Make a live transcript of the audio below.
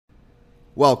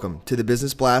Welcome to the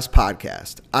Business Blast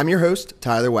podcast. I'm your host,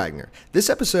 Tyler Wagner. This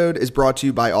episode is brought to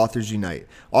you by Authors Unite.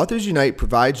 Authors Unite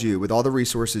provides you with all the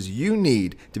resources you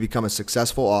need to become a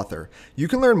successful author. You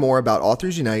can learn more about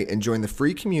Authors Unite and join the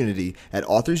free community at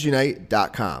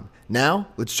authorsunite.com. Now,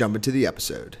 let's jump into the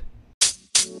episode.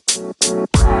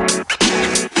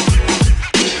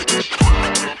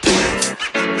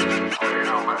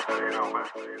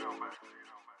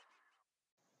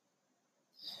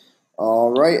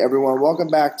 All right, everyone. Welcome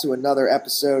back to another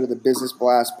episode of the Business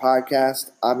Blast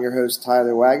podcast. I'm your host,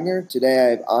 Tyler Wagner. Today, I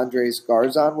have Andres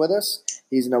Garzon with us.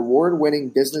 He's an award-winning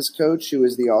business coach who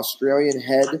is the Australian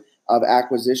head of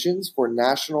acquisitions for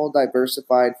National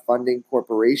Diversified Funding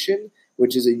Corporation,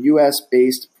 which is a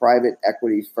U.S.-based private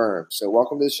equity firm. So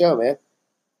welcome to the show, man.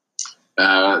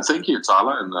 Thank you,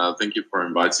 Tyler, and thank you for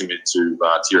inviting me to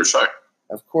your show.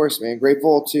 Of course, man.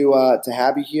 Grateful to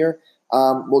have you here.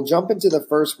 We'll jump into the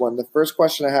first one. The first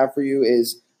question I have for you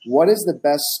is, what is the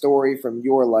best story from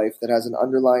your life that has an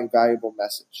underlying valuable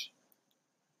message?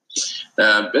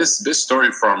 Best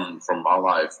story from my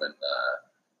life,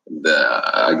 and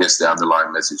I guess the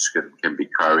underlying message can be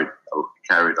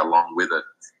carried along with it,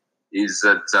 is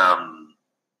that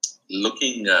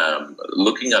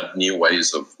looking at new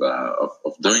ways of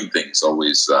doing things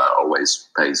always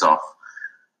pays off.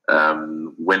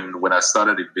 When I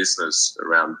started in business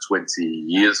around 20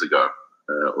 years ago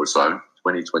or so,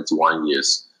 21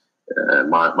 years,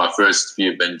 my first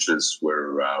few ventures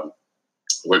were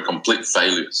complete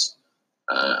failures.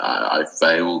 I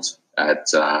failed at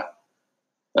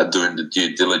doing the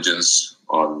due diligence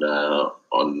on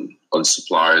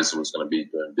suppliers I was going to be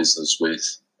doing business with.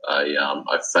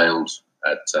 I failed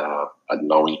at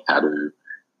knowing how to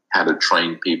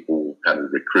train people, how to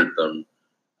recruit them.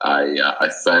 I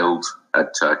failed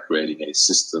at creating any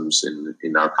systems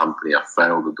in our company. I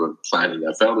failed at doing planning.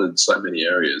 I failed in so many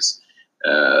areas.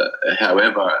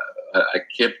 However, I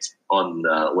kept on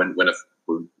when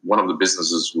one of the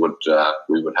businesses we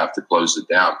would have to close it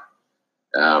down,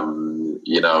 and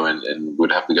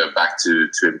would have to go back to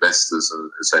investors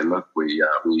and say, look, we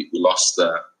lost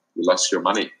your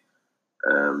money,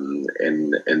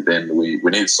 and then we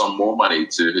need some more money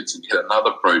to get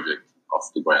another project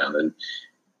off the ground.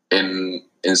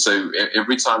 And so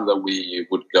every time that we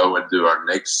would go and do our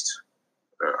next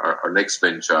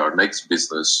venture, our next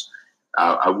business,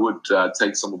 I would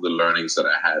take some of the learnings that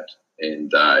I had, and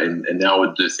now I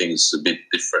would do things a bit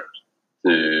different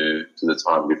to the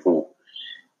time before.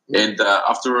 And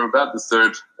after about the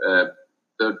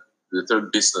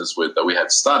third business that we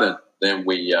had started, then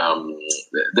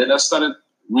I started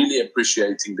really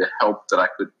appreciating the help that I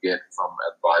could get from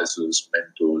advisors,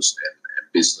 mentors, and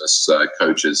business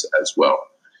coaches as well.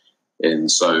 And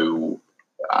so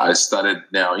I started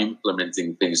now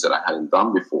implementing things that I hadn't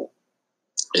done before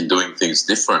and doing things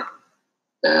different.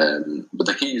 But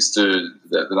the key is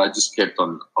that I just kept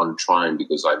on trying,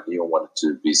 because I knew I wanted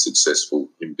to be successful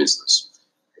in business.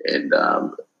 And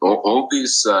all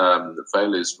these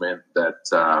failures meant that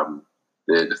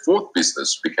the fourth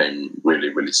business became really,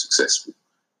 really successful.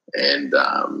 And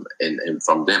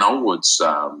from then onwards,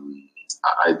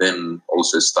 I then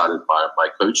also started my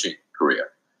coaching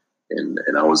career, and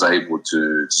I was able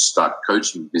to start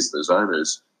coaching business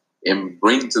owners and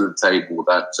bring to the table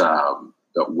that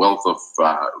wealth of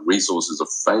resources of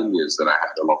failures that I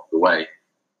had along the way,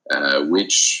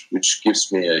 which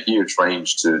gives me a huge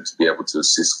range to be able to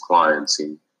assist clients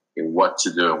in what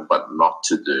to do and what not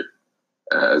to do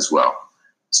as well.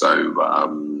 So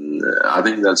I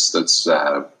think that's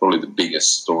probably the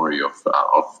biggest story of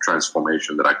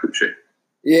transformation that I could share.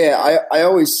 Yeah, I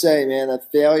always say, man,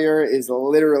 that failure is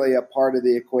literally a part of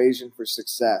the equation for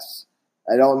success.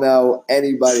 I don't know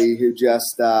anybody who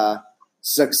just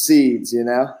succeeds,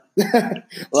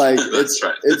 like that's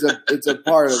right. it's a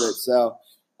part of it. So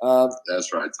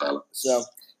that's right, Tyler. So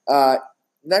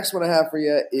next one I have for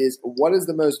you is, what is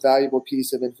the most valuable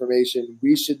piece of information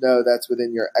we should know that's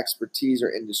within your expertise or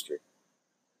industry?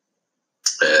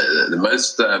 The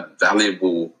most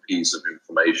valuable piece of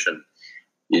information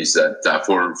is that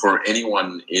for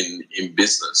anyone in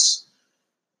business,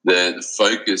 the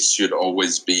focus should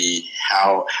always be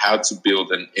how to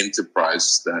build an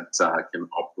enterprise that can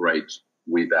operate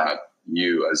without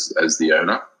you as the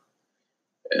owner.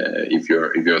 If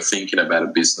you're thinking about a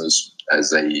business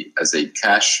as a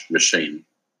cash machine,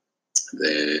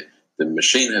 the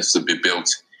machine has to be built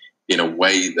in a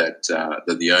way that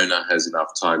the owner has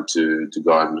enough time to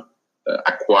go and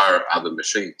acquire other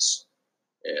machines,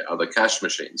 other cash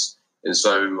machines. And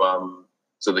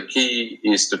so the key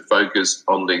is to focus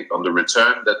on the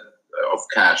return of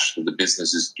cash that the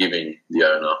business is giving the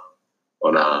owner,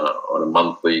 on a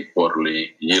monthly,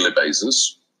 quarterly, yearly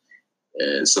basis.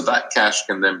 So that cash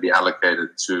can then be allocated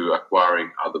to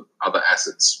acquiring other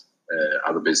assets,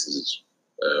 other businesses,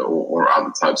 or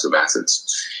other types of assets.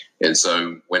 And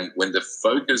so when the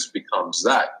focus becomes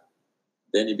that,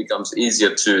 then it becomes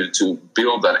easier to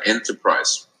build that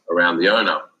enterprise around the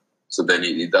owner. So then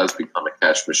it does become a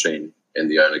cash machine, and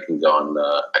the owner can go and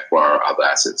acquire other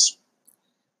assets.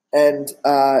 And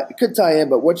it could tie in,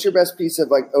 but what's your best piece of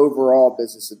like overall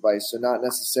business advice? So not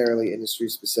necessarily industry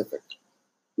specific.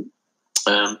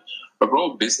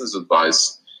 Overall business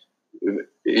advice,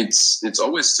 it's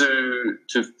always to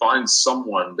find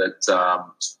someone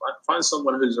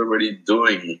who's already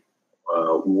doing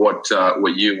what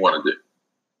you want to do.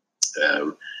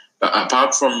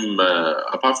 Apart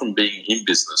from being in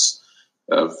business,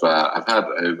 I've had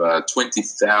over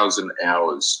 20,000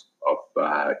 hours of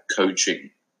coaching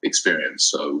experience.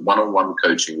 So one-on-one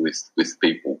coaching with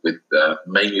people, with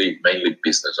mainly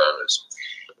business owners.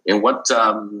 And what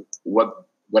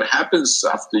happens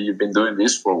after you've been doing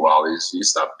this for a while is you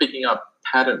start picking up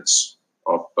patterns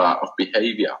of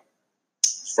behavior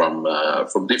from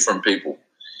different people.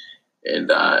 And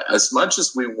as much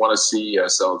as we want to see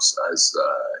ourselves as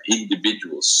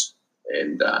individuals,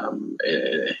 and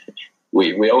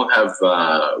we all have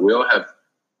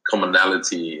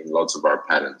commonality in lots of our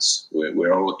patterns.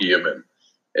 We're all human,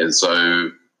 and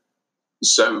so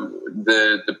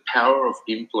the power of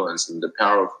influence and the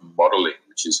power of modeling,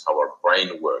 which is how our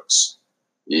brain works,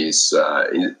 is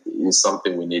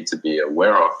something we need to be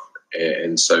aware of.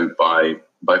 And so by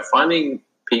finding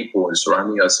people and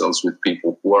surrounding ourselves with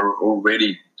people who are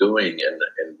already doing and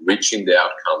reaching the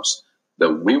outcomes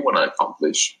that we want to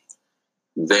accomplish,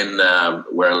 then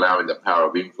we're allowing the power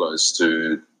of influence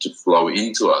to flow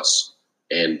into us.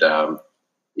 And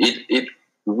it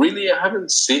really, I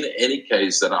haven't seen any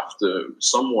case that after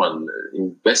someone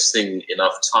investing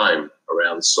enough time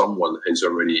around someone who's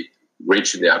already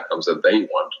reaching the outcomes that they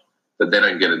want, that they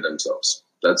don't get it themselves.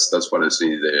 That's what I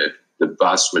see the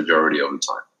vast majority of the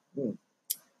time.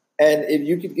 And if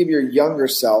you could give your younger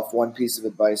self one piece of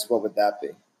advice, what would that be?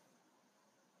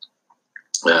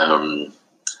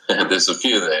 There's a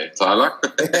few there, Tyler.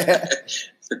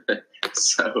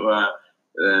 So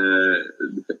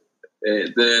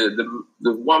the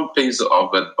one piece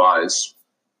of advice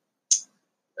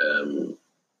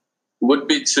would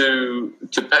be to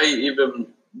pay even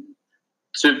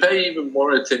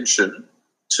more attention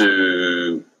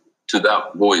to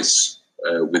that voice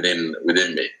within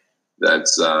me.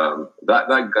 That's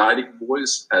that guiding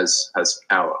voice has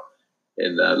power.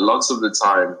 And lots of the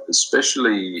time,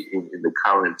 especially in the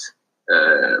current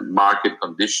market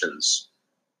conditions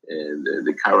and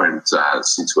the current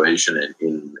situation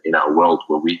in our world,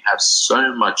 where we have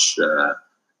so much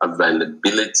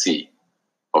availability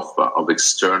of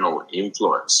external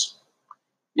influence,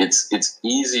 it's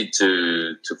easy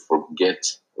to forget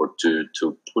or to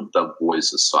put that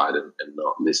voice aside and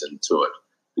not listen to it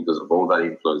because of all that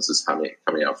influence that's coming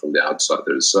out from the outside.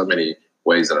 There's so many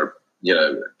ways that are,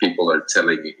 people are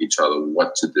telling each other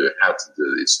what to do, how to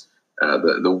do this,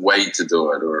 the way to do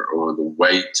it, or the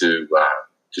way to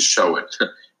show it,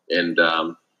 and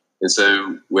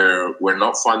so we're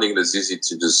not finding it as easy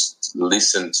to just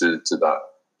listen to that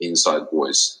inside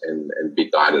voice and be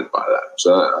guided by that.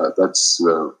 So that's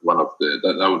one of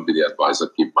that would be the advice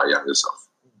I'd give my younger self.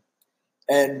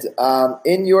 And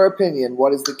in your opinion,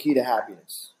 what is the key to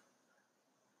happiness?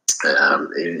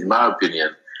 In my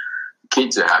opinion, key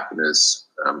to happiness,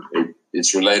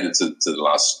 it's related to the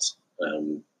last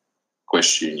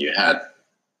question you had,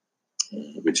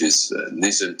 which is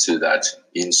listen to that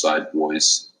inside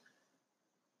voice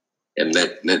and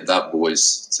let that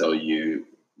voice tell you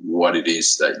what it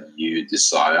is that you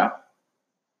desire,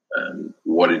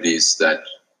 what it is that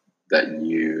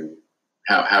you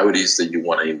how it is that you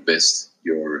want to invest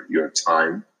your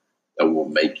time that will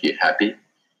make you happy,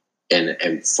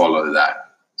 and follow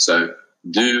that. So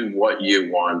do what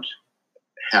you want,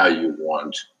 how you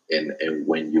want, and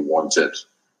when you want it.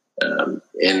 And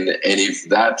if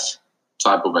that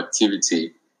type of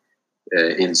activity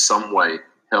in some way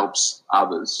helps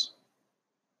others,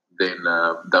 then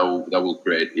that will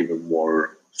create even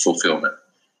more fulfillment.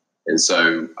 And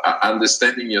so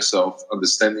understanding yourself,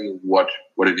 understanding what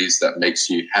it is that makes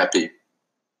you happy,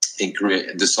 and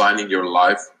designing your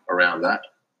life around that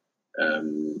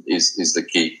is the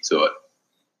key to it.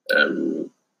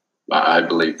 I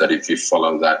believe that if you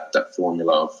follow that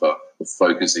formula of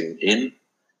focusing in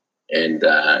and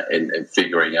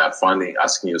figuring out,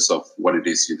 asking yourself what it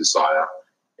is you desire,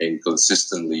 and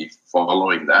consistently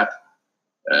following that,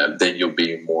 then you'll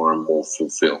be more and more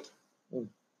fulfilled.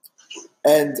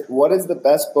 And what is the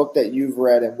best book that you've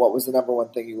read, and what was the number one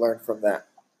thing you learned from that?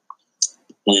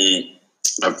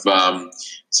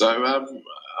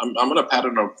 I'm on a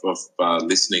pattern of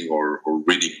listening or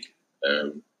reading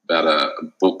about a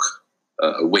book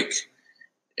a week,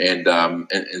 and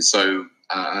so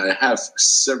I have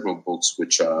several books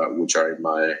which are in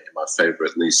my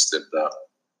favorite list, and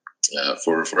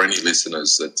for any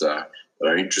listeners that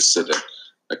are interested,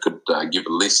 I could give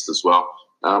a list as well.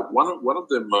 One of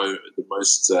the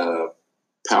most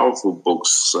powerful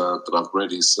books that I've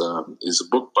read is a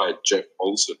book by Jeff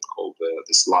Olson called The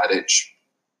Slight Edge,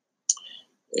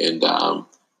 and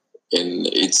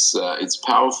it's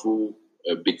powerful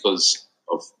because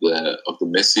of the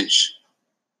message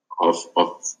of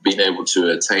being able to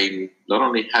attain not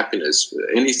only happiness,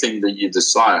 but anything that you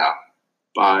desire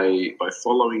by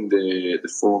following the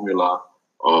formula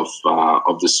of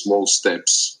the small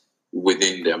steps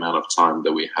within the amount of time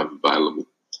that we have available.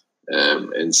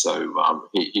 And so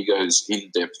he goes in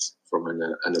depth from an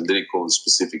analytical and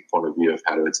specific point of view of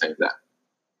how to attain that.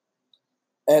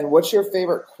 And what's your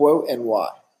favorite quote and why?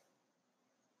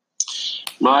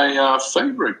 My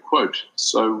favorite quote.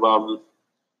 So,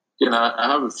 I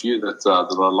have a few that I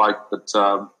like, but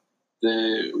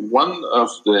the one of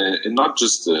the, and not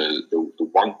just the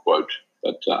one quote,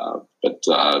 but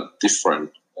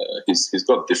different. He's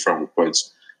got different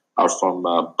quotes. Are from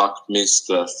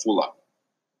Buckminster Fuller.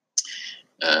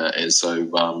 And so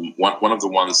one of the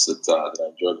ones that I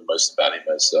enjoy the most about him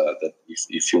is that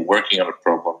if you're working on a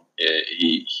problem,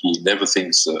 he never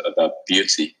thinks about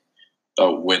beauty.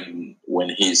 But when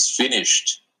he's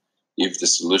finished, if the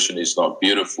solution is not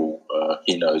beautiful,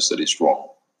 he knows that it's wrong.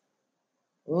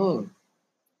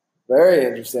 Very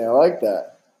interesting. I like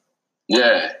that.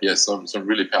 Yeah, some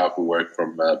really powerful work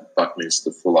from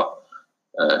Buckminster Fuller.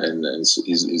 And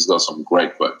he's got some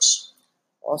great quotes.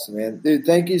 Awesome, man. Dude,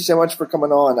 thank you so much for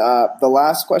coming on. The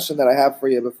last question that I have for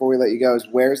you before we let you go is,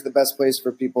 where's the best place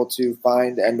for people to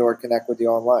find and or connect with you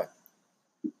online?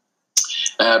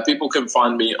 People can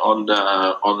find me on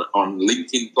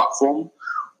LinkedIn platform,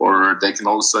 or they can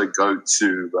also go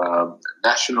to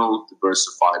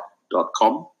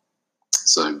nationaldiversified.com.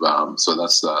 So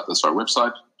that's our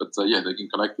website. But they can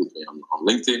connect with me on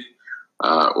LinkedIn.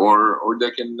 Or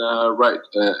they can write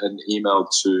an email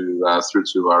through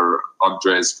to our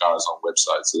Andres Garzon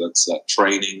website. So that's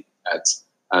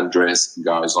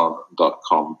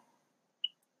training@andresgarzon.com.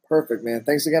 Perfect, man.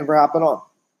 Thanks again for hopping on.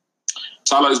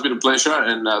 Tyler, it's been a pleasure,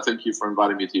 and thank you for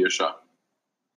inviting me to your show.